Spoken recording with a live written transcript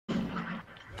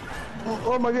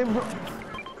Oh my game.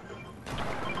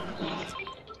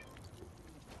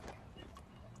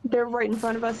 They're right in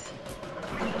front of us.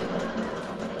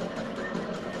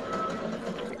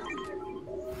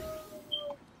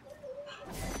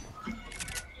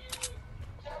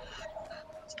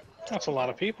 That's a lot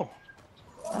of people.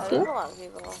 That is a lot of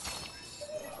people.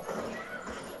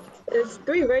 There's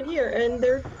 3 right here, and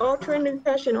they're all trying to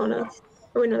crash in on us.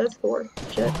 Oh wait, no, that's 4.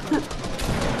 Shit.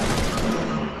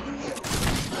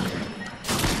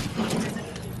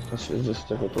 I should just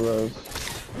stick with the roads.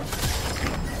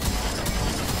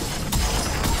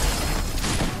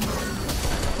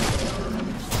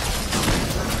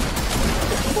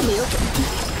 Let me open.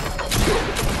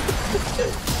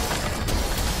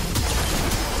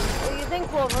 What do you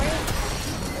think, Wolverine?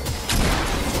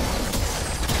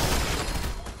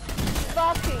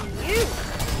 Fucking you!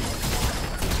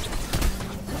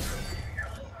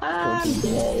 I'm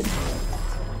dead.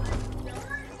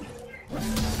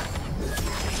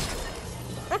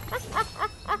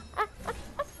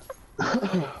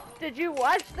 Did you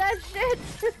watch that shit?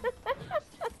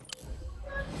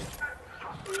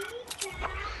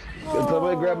 Can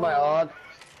somebody grab my odd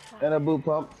and a boot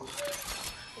pump?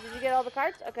 Did you get all the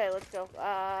cards? Okay, let's go.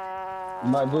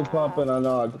 My boot pump and an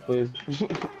odd, please.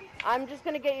 I'm just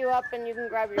gonna get you up and you can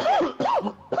grab your shit.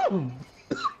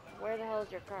 Where the hell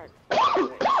is your card?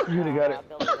 Here, you got it.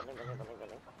 Building.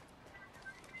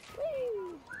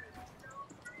 Whee!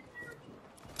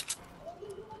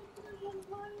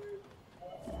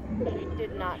 She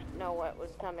did not know what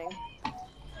was coming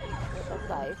with a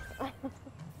scythe.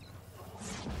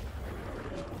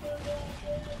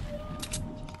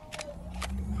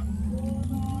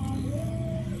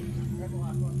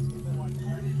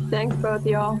 Thanks, both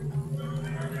y'all.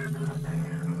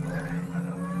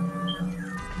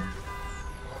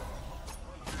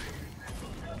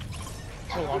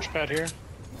 There's a launch pad here.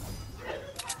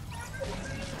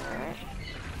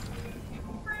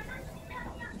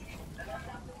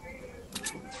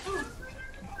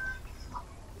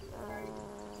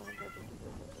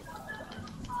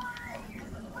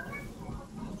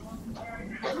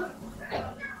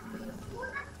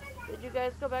 Did you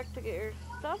guys go back to get your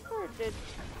stuff, or did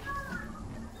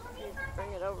she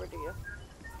bring it over to you?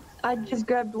 I just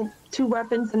grabbed 2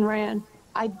 weapons and ran.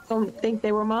 I don't think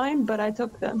they were mine, but I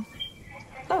took them.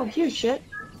 Oh, here's shit.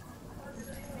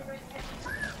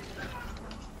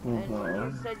 And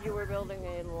you said you were building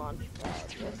a launch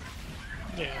pad. Yes?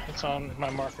 Yeah, it's on my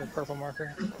marker, purple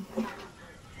marker.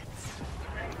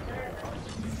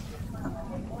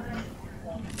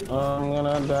 I'm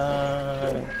gonna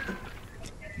die.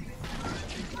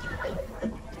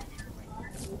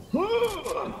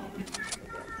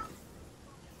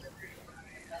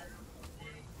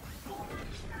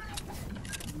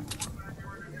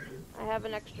 I have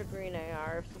an extra green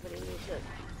AR if somebody needs it.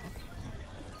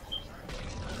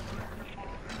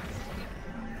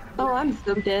 Oh, I'm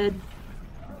so dead.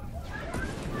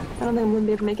 I don't think I'm gonna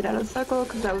be able to make it out of the circle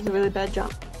because that was a really bad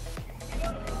jump.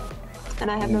 And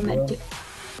I have no med kit.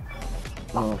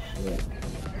 Oh shit.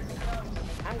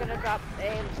 I'm gonna drop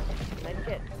a med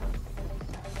kit.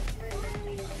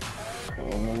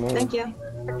 Thank you.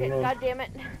 God damn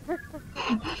it.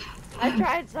 I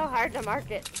tried so hard to mark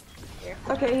it. Here.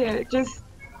 Okay, here, just...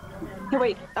 Here,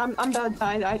 wait, I'm about to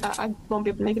die. I won't be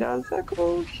able to make it out of the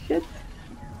circle. Shit.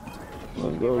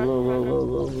 Let's go.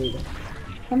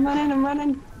 I'm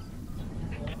running.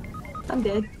 I'm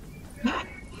dead.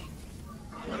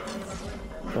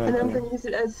 And I'm gonna use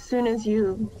it as soon as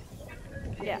you...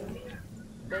 Yeah.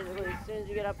 Basically, as soon as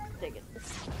you get up, take it.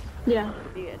 Yeah.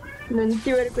 Be good. And then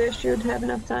theoretically I should have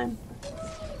enough time.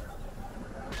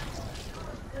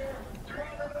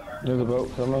 There's a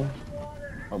boat coming.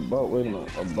 A boat, wait a minute.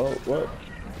 A boat, what?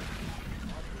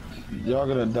 Y'all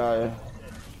gonna die.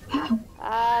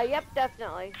 Yep,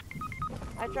 definitely.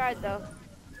 I tried though.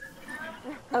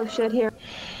 Oh shit, here.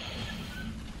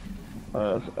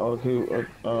 Okay,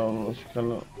 let's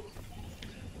kind of...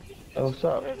 Oh, what's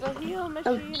up? There's a heal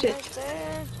machine right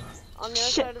there. On the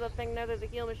other side of the thing now, there's a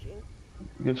heal machine.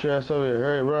 Get your ass over here.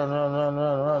 Hurry, run.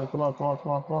 Come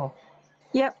on.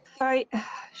 Yep, sorry.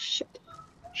 Shit.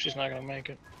 She's not gonna make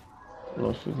it.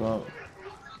 No, she's not.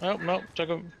 Oh, no, took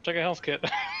a health kit.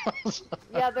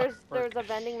 Yeah, there's a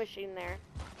vending machine there.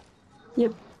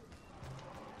 Yep.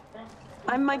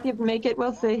 I might be able to make it,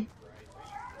 we'll see.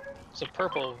 It's a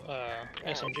purple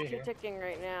SMG It's here. ticking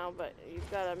right now, but you've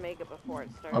gotta make it before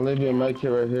it starts. I'll leave you a med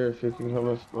kit right here if you can come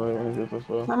this way and get this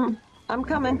way. I'm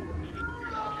coming.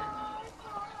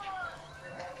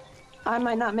 I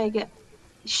might not make it.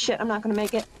 Shit, I'm not gonna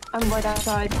make it. I'm right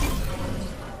outside.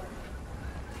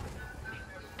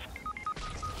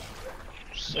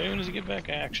 soon as you get back,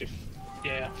 actually,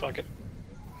 yeah, fuck it.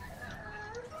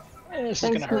 This is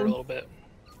Thanks, gonna hurt a man. little bit.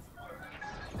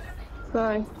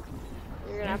 Sorry.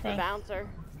 You're gonna have to fine. bounce her.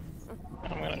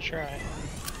 I'm gonna try.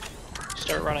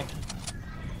 Start running.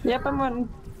 Yep, I'm running.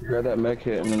 Grab that mech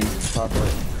hit and then pop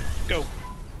it. Go.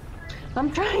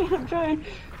 I'm trying, I'm trying.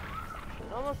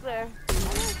 Almost there.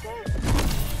 Almost there.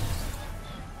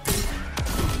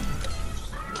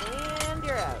 And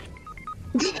you're out.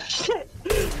 Shit.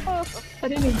 Oh, I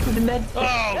didn't even put the med.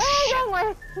 Oh, shit. Wrong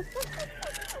way.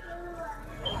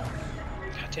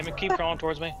 God damn it, keep crawling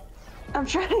towards me. I'm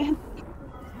trying.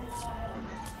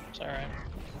 It's alright.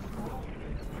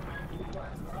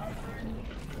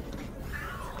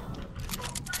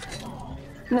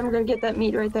 And then we're gonna get that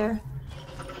meat right there.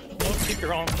 Nope, keep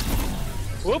crawling.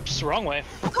 Whoops, wrong way.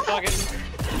 Fuck it.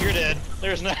 You're dead.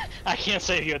 There's no. I can't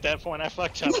save you at that point. I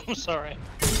fucked up. I'm sorry.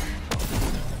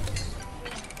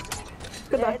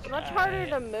 Good Yeah, luck. it's much harder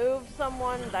to move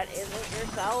someone that isn't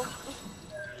yourself.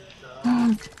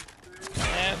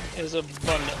 That is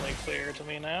abundantly clear to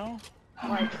me now.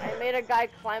 Like, I made a guy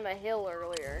climb a hill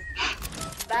earlier.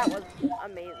 That was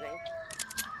amazing.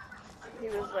 He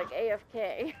was like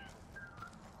AFK.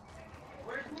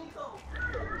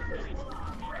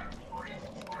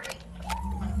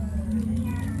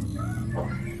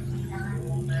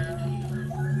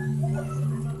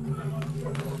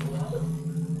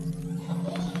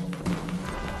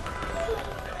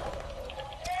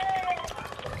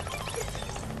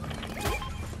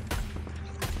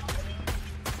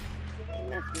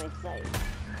 Missed my sight.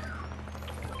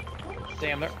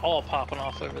 Damn, they're all popping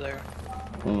off over there.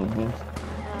 Mm-hmm.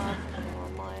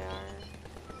 On my arm.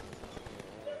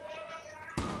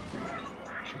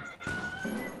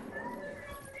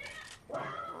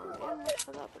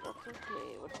 For that, but that's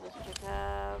okay. What does this chick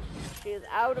have? She is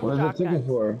out of What is it shotgun. ticking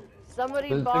for? Somebody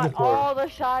What is it bought ticking for? all the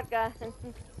shotguns.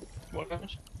 What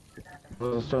goes? What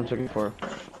is the stone ticking for?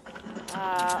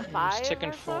 5 It's ticking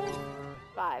or so? for.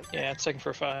 5. Yeah, it's ticking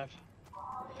for 5.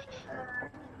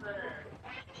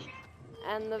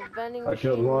 And the vending I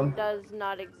killed machine one. does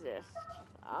not exist.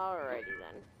 Alrighty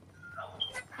then.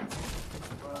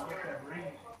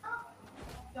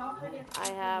 I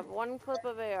have 1 clip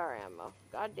of AR ammo.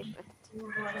 God damn it.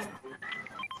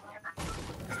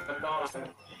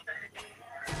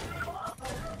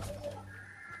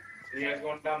 You guys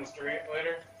going down the street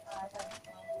later?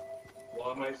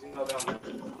 Well, I might see how down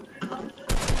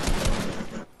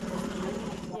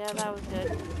Yeah, that was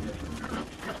good.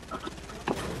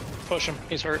 Push him.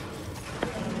 He's hurt.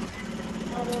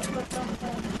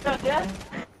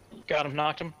 Got him.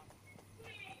 Knocked him.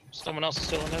 Someone else is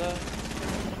still into that.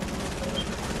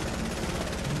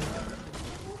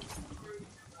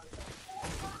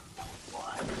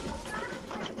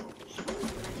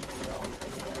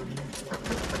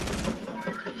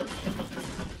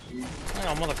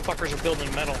 Oh, motherfuckers are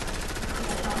building metal.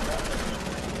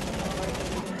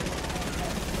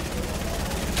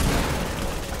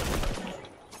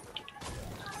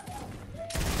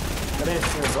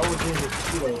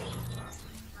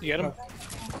 You get him?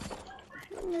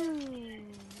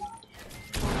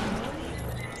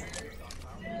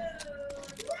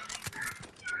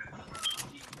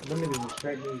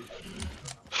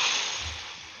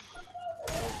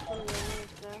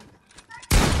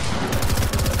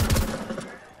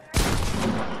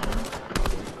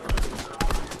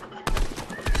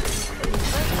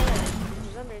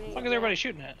 What is everybody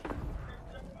shooting at?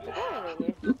 Oh.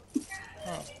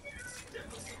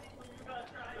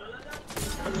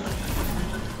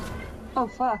 Oh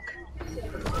fuck.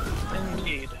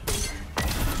 Indeed.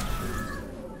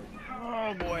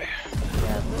 Oh boy.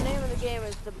 Yeah, the name of the game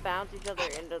is to bounce each other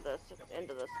into the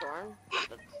storm. That's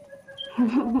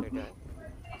what they're doing.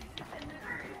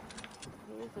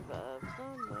 Who's above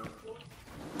somewhere?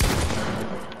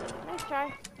 Nice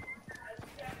try.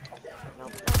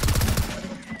 Nope.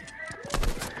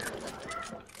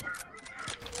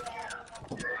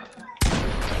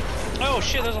 Oh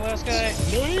shit, there's the last guy.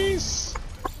 Nice!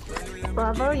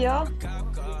 Bravo, y'all.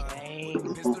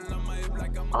 Dang.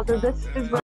 Although this is